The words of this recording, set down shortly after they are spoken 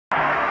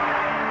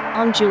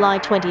On July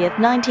 20th,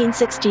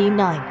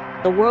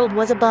 1969, the world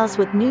was abuzz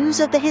with news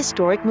of the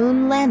historic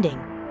moon landing.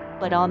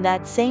 But on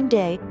that same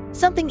day,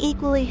 something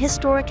equally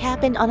historic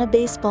happened on a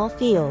baseball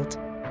field.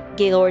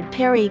 Gaylord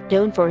Perry,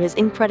 known for his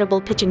incredible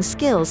pitching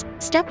skills,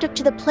 stepped up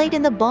to the plate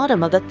in the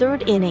bottom of the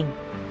third inning.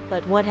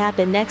 But what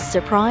happened next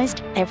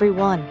surprised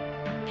everyone.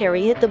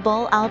 Perry hit the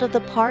ball out of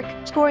the park,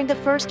 scoring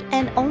the first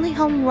and only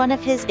home run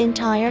of his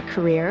entire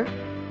career.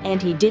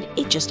 And he did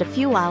it just a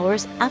few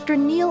hours after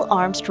Neil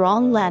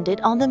Armstrong landed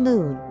on the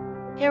moon.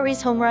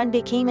 Perry's home run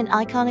became an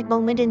iconic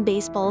moment in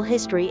baseball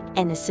history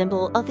and a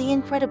symbol of the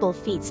incredible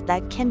feats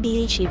that can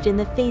be achieved in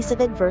the face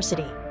of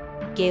adversity.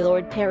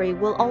 Gaylord Perry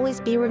will always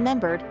be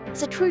remembered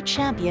as a true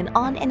champion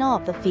on and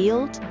off the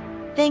field.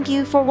 Thank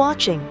you for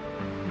watching.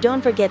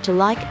 Don't forget to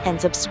like and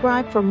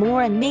subscribe for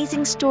more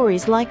amazing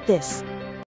stories like this.